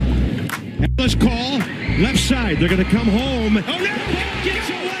Let's call left side. They're going to come home. Oh, no! Ball gets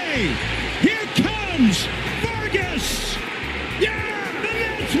away. Here comes Vargas. Yeah! The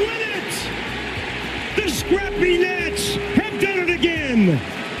Nets win it. The scrappy Nets have done it again.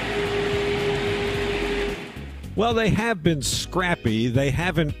 Well, they have been scrappy. They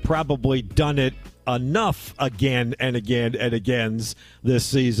haven't probably done it enough again and again and agains this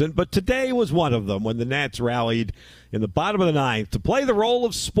season. But today was one of them when the Nats rallied in the bottom of the ninth to play the role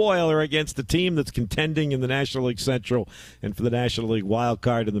of spoiler against a team that's contending in the National League Central and for the National League wild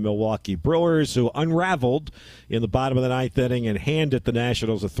card in the Milwaukee Brewers, who unraveled in the bottom of the ninth inning and handed the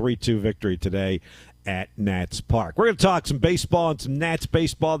Nationals a 3-2 victory today at Nats Park. We're going to talk some baseball and some Nats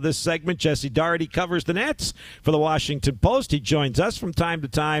baseball this segment. Jesse Dougherty covers the Nats for the Washington Post. He joins us from time to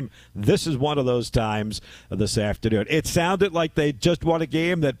time. This is one of those times this afternoon. It sounded like they just won a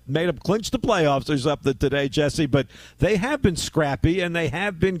game that made them clinch the playoffs or something today, Jesse, but they have been scrappy and they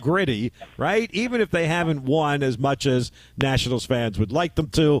have been gritty, right? Even if they haven't won as much as Nationals fans would like them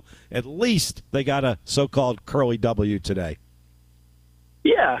to, at least they got a so-called curly W today.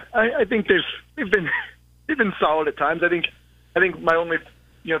 Yeah, I think they've been solid at times. I think my only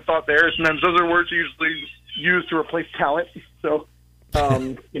thought there is sometimes those are words usually used to replace talent. So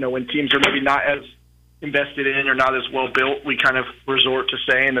when teams are maybe not as invested in or not as well built, we kind of resort to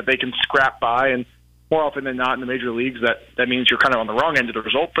saying that they can scrap by, and more often than not in the major leagues that means you're kind of on the wrong end of the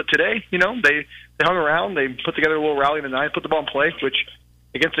result. But today, they hung around, they put together a little rally in the ninth, put the ball in play, which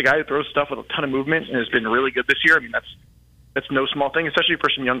against a guy who throws stuff with a ton of movement and has been really good this year. I mean, that's no small thing, especially for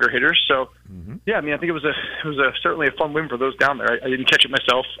some younger hitters. So, yeah, I mean, I think it was certainly a fun win for those down there. I didn't catch it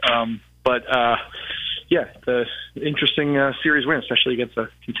myself, but the interesting series win, especially against a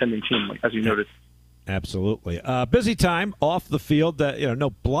contending team, as you noted. Absolutely. Busy time off the field.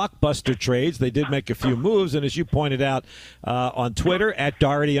 No blockbuster trades. They did make a few moves, and as you pointed out on Twitter, at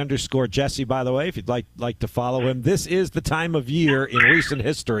Dougherty_Jesse, by the way, if you'd like to follow him, this is the time of year in recent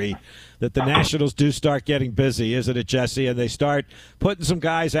history that the Nationals do start getting busy, isn't it, Jesse? And they start putting some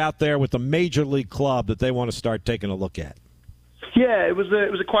guys out there with a major league club that they want to start taking a look at. Yeah, it was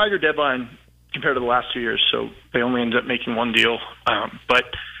a quieter deadline compared to the last 2 years, so they only ended up making one deal. But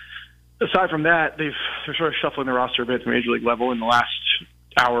aside from that, they're sort of shuffling the roster a bit at the major league level. In the last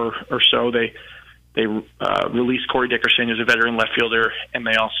hour or so, they released Corey Dickerson, who's a veteran left fielder, and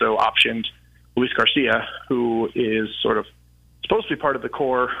they also optioned Luis Garcia, who is sort of supposed to be part of the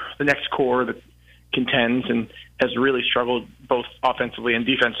next core that contends and has really struggled both offensively and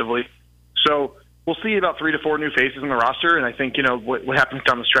defensively. So we'll see about 3 to 4 new faces in the roster, and I think what happens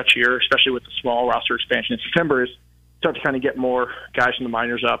down the stretch here, especially with the small roster expansion in September, is start to kind of get more guys from the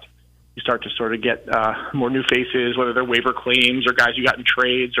minors up. You start to sort of get more new faces, whether they're waiver claims or guys you got in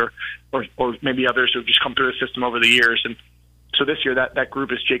trades or maybe others who have just come through the system over the years. And so this year that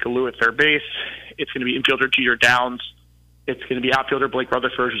group is Jake Alou at third base. It's going to be infielder Jeter Downs. It's going to be outfielder Blake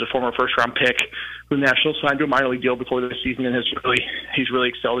Rutherford, who's a former first-round pick, who the Nationals signed to a minor league deal before this season and he's really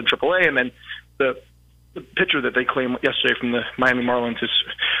excelled in AAA. And then the pitcher that they claimed yesterday from the Miami Marlins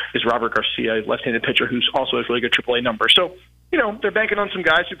is Robert Garcia, a left-handed pitcher who's also has really good AAA numbers. So, they're banking on some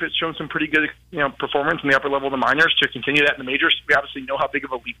guys who've shown some pretty good, performance in the upper level of the minors to continue that in the majors. We obviously know how big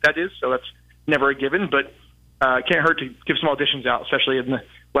of a leap that is, so that's never a given. But it can't hurt to give some auditions out, especially in the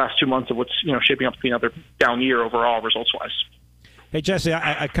last 2 months of what's shaping up to be another down year overall results-wise. Hey, Jesse,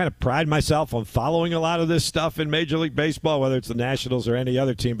 I kind of pride myself on following a lot of this stuff in Major League Baseball, whether it's the Nationals or any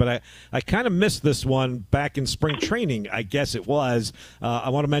other team, but I kind of missed this one back in spring training, I guess it was. I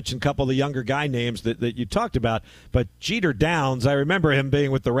want to mention a couple of the younger guy names that you talked about, but Jeter Downs, I remember him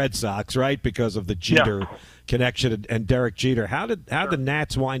being with the Red Sox, right, because of the Jeter connection and Derek Jeter. How did the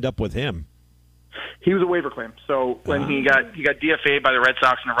Nats wind up with him? He was a waiver claim. So when he got DFA'd by the Red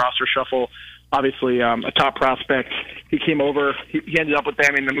Sox in a roster shuffle, obviously a top prospect. He came over. He ended up with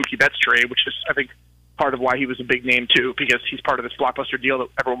them in the Mookie Betts trade, which is, I think, part of why he was a big name, too, because he's part of this blockbuster deal that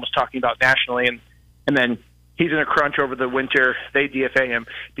everyone was talking about nationally. And then he's in a crunch over the winter. They DFA him.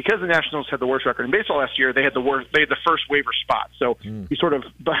 Because the Nationals had the worst record in baseball last year, they had the first waiver spot. So you sort of,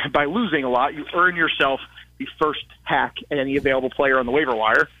 by losing a lot, you earn yourself the first hack at any available player on the waiver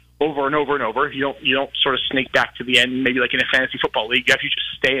wire over and over and over. You don't sort of snake back to the end, maybe like in a fantasy football league. You have to just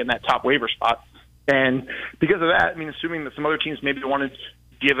stay in that top waiver spot. And because of that, I mean, assuming that some other teams maybe wanted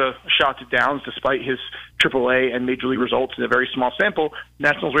to give a shot to Downs despite his AAA and Major League results in a very small sample,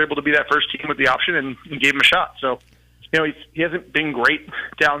 Nationals were able to be that first team with the option and gave him a shot. So, he hasn't been great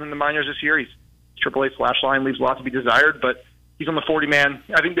down in the minors this year. His AAA slash line leaves a lot to be desired, but he's on the 40-man.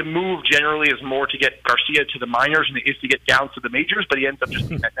 I think the move generally is more to get Garcia to the minors than it is to get Downs to the majors, but he ends up just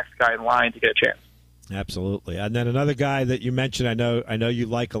being that next guy in line to get a chance. Absolutely. And then another guy that you mentioned, I know you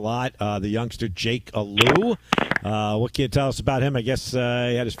like a lot, the youngster Jake Alou. What can you tell us about him? I guess he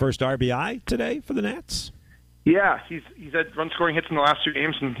had his first RBI today for the Nats. Yeah, he's had run scoring hits in the last 2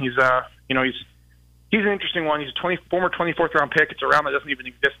 games, and he's an interesting one. He's a former 24th round pick. It's a round that doesn't even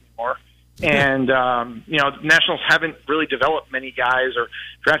exist anymore. And the Nationals haven't really developed many guys or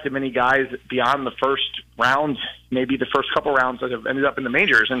drafted many guys beyond the first round, maybe the first couple rounds that have ended up in the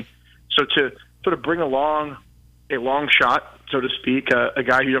majors. And so to sort of bring along a long shot, so to speak, a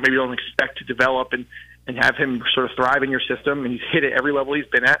guy who maybe don't expect to develop and have him sort of thrive in your system, and he's hit at every level he's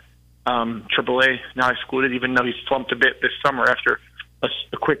been at. AAA not excluded, even though he's slumped a bit this summer after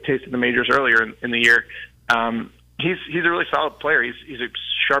a quick taste of the majors earlier in the year. He's a really solid player. He's a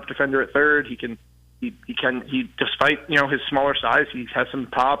sharp defender at third. He despite his smaller size, he has some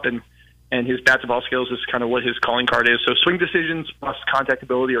pop, and his bat to ball skills is kind of what his calling card is. So swing decisions plus contact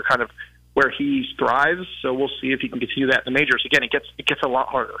ability are kind of where he thrives. So we'll see if he can continue that in the majors. Again, it gets a lot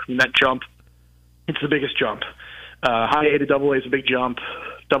harder. I mean, that jump, it's the biggest jump. High A to double A is a big jump.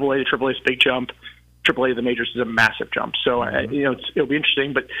 Double A to triple A is a big jump. Triple A to the majors is a massive jump. So it'll be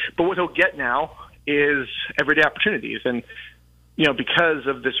interesting. But what he'll get now is everyday opportunities, and because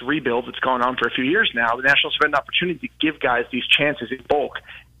of this rebuild that's gone on for a few years now, the Nationals have had an opportunity to give guys these chances in bulk.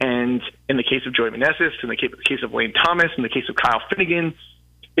 And in the case of Joey Meneses, in the case of Lane Thomas, in the case of Kyle Finnegan,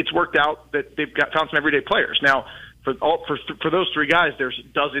 it's worked out that they've found some everyday players. Now, for those 3 guys, there's a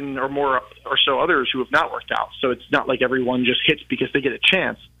dozen or more or so others who have not worked out. So it's not like everyone just hits because they get a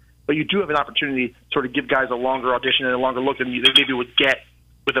chance. But you do have an opportunity to sort of give guys a longer audition and a longer look than they maybe would get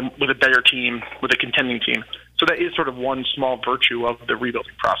with a better team, with a contending team. So that is sort of one small virtue of the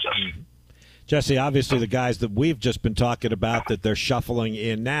rebuilding process. Mm-hmm. Jesse, obviously the guys that we've just been talking about that they're shuffling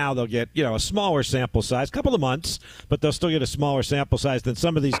in now, they'll get a smaller sample size, couple of months, but they'll still get a smaller sample size than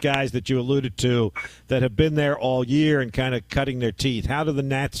some of these guys that you alluded to that have been there all year and kind of cutting their teeth. How do the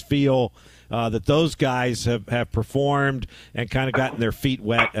Nats feel that those guys have performed and kind of gotten their feet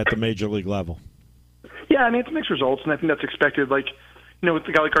wet at the major league level? Yeah, I mean, it's mixed results, and I think that's expected. Like, with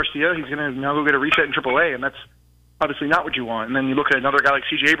a guy like Garcia, he's going to now go get a reset in AAA, and that's obviously not what you want. And then you look at another guy like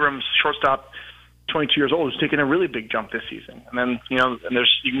C.J. Abrams, shortstop, 22 years old, who's taken a really big jump this season. And then, you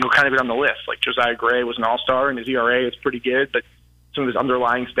can go kind of down the list. Like Josiah Gray was an all-star, and his ERA is pretty good, but some of his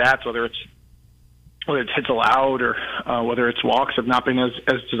underlying stats, whether it's hits allowed or whether it's walks, have not been as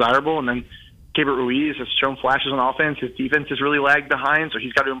desirable. And then Gabriel Ruiz has shown flashes on offense. His defense has really lagged behind, so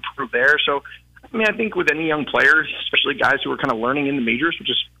he's got to improve there. So, I mean, I think with any young players, especially guys who are kind of learning in the majors, which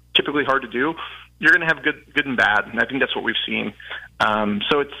is typically hard to do, you're going to have good and bad, and I think that's what we've seen.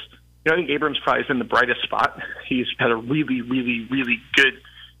 So it's, I think Abrams probably is in the brightest spot. He's had a really, really, really good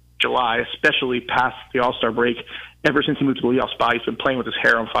July, especially past the All-Star break. Ever since he moved to the leadoff spot, he's been playing with his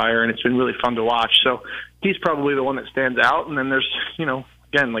hair on fire, and it's been really fun to watch. So he's probably the one that stands out. And then there's,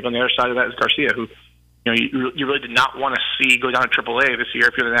 again, like on the other side of that is Garcia, who, you really did not want to see go down to AAA this year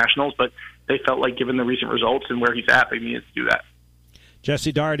if you're the Nationals, but they felt like given the recent results and where he's at, they needed to do that.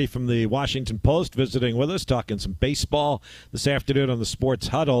 Jesse Dougherty from the Washington Post visiting with us, talking some baseball this afternoon on the Sports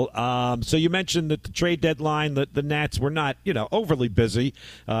Huddle. So you mentioned that the trade deadline, the Nats were not, overly busy,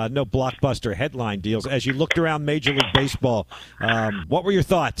 no blockbuster headline deals. As you looked around Major League Baseball, what were your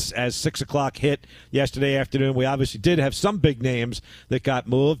thoughts as 6 o'clock hit yesterday afternoon? We obviously did have some big names that got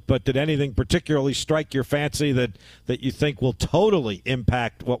moved, but did anything particularly strike your fancy that you think will totally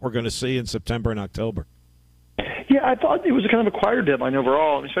impact what we're going to see in September and October? Yeah, I thought it was a kind of a quieter deadline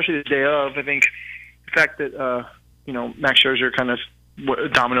overall, especially the day of. I think the fact that, Max Scherzer kind of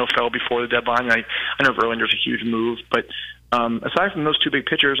domino fell before the deadline. I know Verlander's a huge move, but aside from those 2 big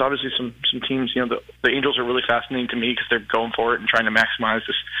pitchers, obviously some teams, the Angels are really fascinating to me because they're going for it and trying to maximize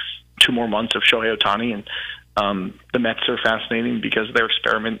this 2 more months of Shohei Ohtani. And the Mets are fascinating because their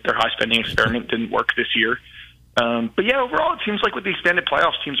high-spending experiment didn't work this year. But yeah, overall, it seems like with the expanded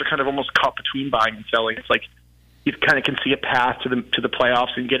playoffs, teams are kind of almost caught between buying and selling. It's like you kind of can see a path to the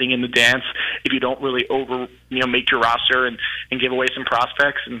playoffs and getting in the dance if you don't really make your roster and give away some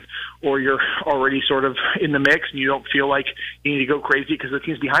prospects, or you're already sort of in the mix and you don't feel like you need to go crazy because the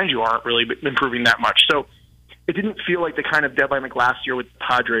teams behind you aren't really improving that much. So it didn't feel like the kind of deadline like last year with the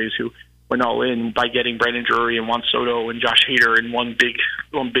Padres, who went all in by getting Brandon Drury and Juan Soto and Josh Hader in one big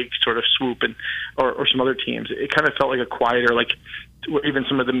sort of swoop, or some other teams. It kind of felt like a quieter, like even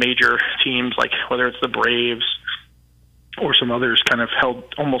some of the major teams, like whether it's the Braves or some others, kind of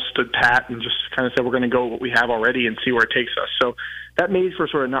stood pat and just kind of said, we're going to go with what we have already and see where it takes us. So that made for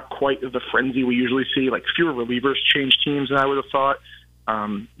sort of not quite the frenzy we usually see, like fewer relievers change teams than I would have thought.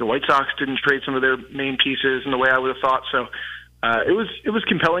 The White Sox didn't trade some of their main pieces in the way I would have thought. So it was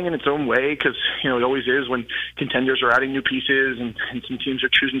compelling in its own way because it always is when contenders are adding new pieces and some teams are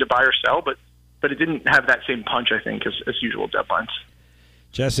choosing to buy or sell, but it didn't have that same punch, I think, as usual deadlines.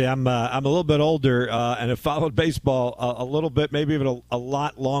 Jesse, I'm a little bit older and have followed baseball a little bit, maybe even a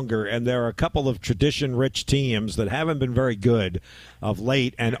lot longer, and there are a couple of tradition-rich teams that haven't been very good of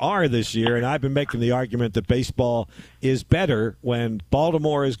late and are this year, and I've been making the argument that baseball is better when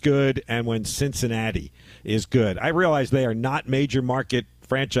Baltimore is good and when Cincinnati is good. I realize they are not major market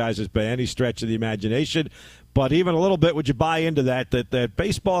franchises by any stretch of the imagination, but even a little bit, would you buy into that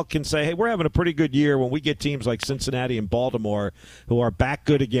baseball can say, hey, we're having a pretty good year when we get teams like Cincinnati and Baltimore who are back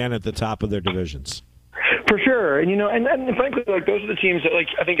good again at the top of their divisions? For sure. And, and frankly, like, those are the teams that, like,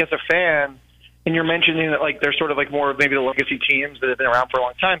 I think as a fan, and you're mentioning that, like, they're sort of like more of maybe the legacy teams that have been around for a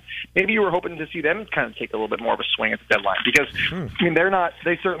long time, maybe you were hoping to see them kind of take a little bit more of a swing at the deadline because,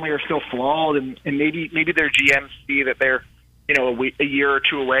 they certainly are still flawed, and maybe their GMs see that they're, a year or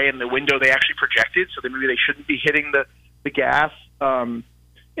two away in the window they actually projected, so then maybe they shouldn't be hitting the gas.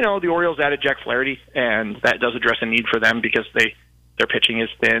 The Orioles added Jack Flaherty, and that does address a need for them because their pitching is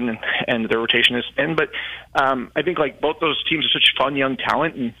thin and their rotation is thin. But I think like both those teams are such fun young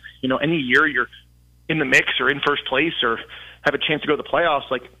talent, and any year you're in the mix or in first place or have a chance to go to the playoffs,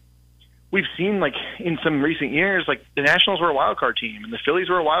 like we've seen like in some recent years, like the Nationals were a wild card team and the Phillies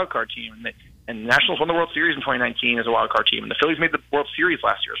were a wild card team, and the Nationals won the World Series in 2019 as a wild card team, and the Phillies made the World Series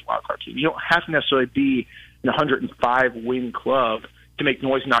last year as a wild card team. You don't have to necessarily be an 105 win club to make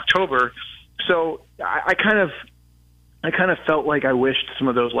noise in October. So I kind of felt like I wished some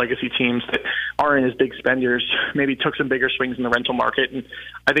of those legacy teams that aren't as big spenders maybe took some bigger swings in the rental market. And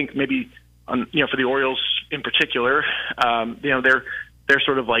I think maybe for the Orioles in particular, they're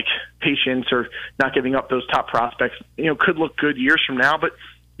sort of like patience or not giving up those top prospects, could look good years from now. But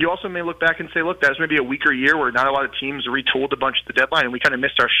you also may look back and say, look, that was maybe a weaker year where not a lot of teams retooled a bunch at the deadline, and we kind of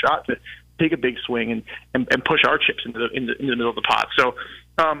missed our shot to take a big swing and push our chips into the middle of the pot. So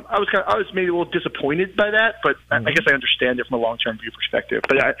I was maybe a little disappointed by that, but I guess I understand it from a long-term view perspective.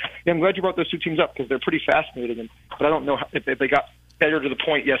 But I'm glad you brought those two teams up because they're pretty fascinating. But I don't know if they got better to the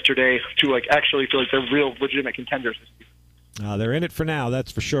point yesterday to like actually feel like they're real legitimate contenders this season. They're in it for now,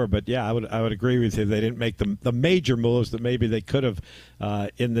 that's for sure. But yeah, I would agree with you. They didn't make the major moves that maybe they could have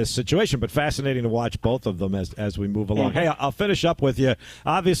in this situation. But fascinating to watch both of them as we move along. Hey, I'll finish up with you.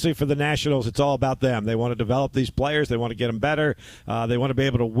 Obviously, for the Nationals, it's all about them. They want to develop these players. They want to get them better. They want to be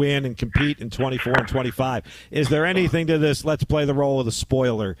able to win and compete in 24 and 25. Is there anything to this? Let's play the role of the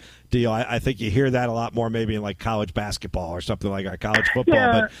spoiler deal. I think you hear that a lot more maybe in like college basketball or something like our college football.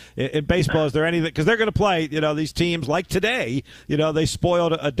 Yeah. But in baseball, is there anything? Because they're going to play, these teams like today, they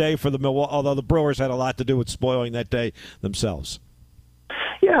spoiled a day for the Milwaukee, although the Brewers had a lot to do with spoiling that day themselves.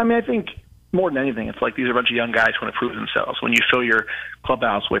 Yeah, I mean, I think more than anything, it's like these are a bunch of young guys who want to prove themselves. When you fill your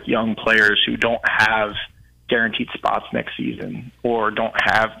clubhouse with young players who don't have guaranteed spots next season or don't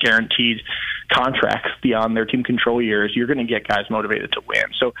have guaranteed contracts beyond their team control years, you're going to get guys motivated to win.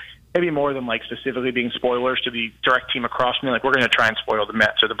 So maybe more than like specifically being spoilers to the direct team across from me, like we're going to try and spoil the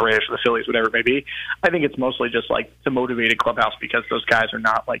Mets or the Braves or the Phillies, whatever it may be. I think it's mostly just like the motivated clubhouse because those guys are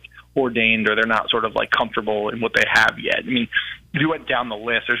not like ordained or they're not sort of like comfortable in what they have yet. I mean, if you went down the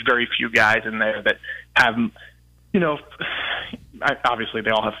list, there's very few guys in there that have, obviously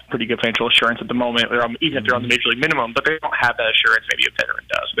they all have pretty good financial assurance at the moment, even if they're on the major league minimum, but they don't have that assurance maybe a veteran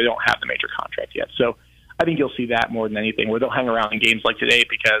does. They don't have the major contract yet. So I think you'll see that more than anything, where they'll hang around in games like today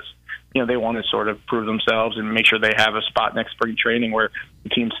because they want to sort of prove themselves and make sure they have a spot next spring training where the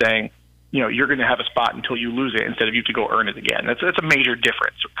team's saying, you're going to have a spot until you lose it instead of you to go earn it again. That's a major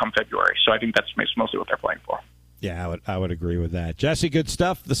difference come February. So I think that's mostly what they're playing for. Yeah, I would agree with that. Jesse, good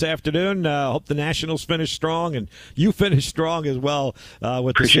stuff this afternoon. Hope the Nationals finish strong and you finish strong as well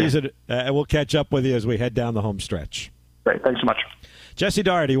with the season. And we'll catch up with you as we head down the home stretch. Great. Thanks so much. Jesse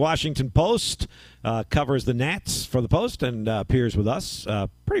Dougherty, Washington Post, covers the Nats for the Post and appears with us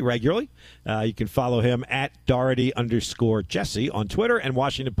pretty regularly. You can follow him at Dougherty_Jesse on Twitter and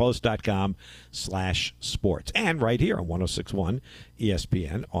WashingtonPost.com/sports. And right here on 106.1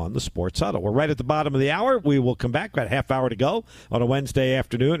 ESPN on the Sports Huddle. We're right at the bottom of the hour. We will come back, about a half hour to go on a Wednesday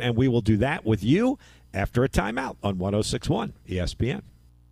afternoon, and we will do that with you after a timeout on 106.1 ESPN.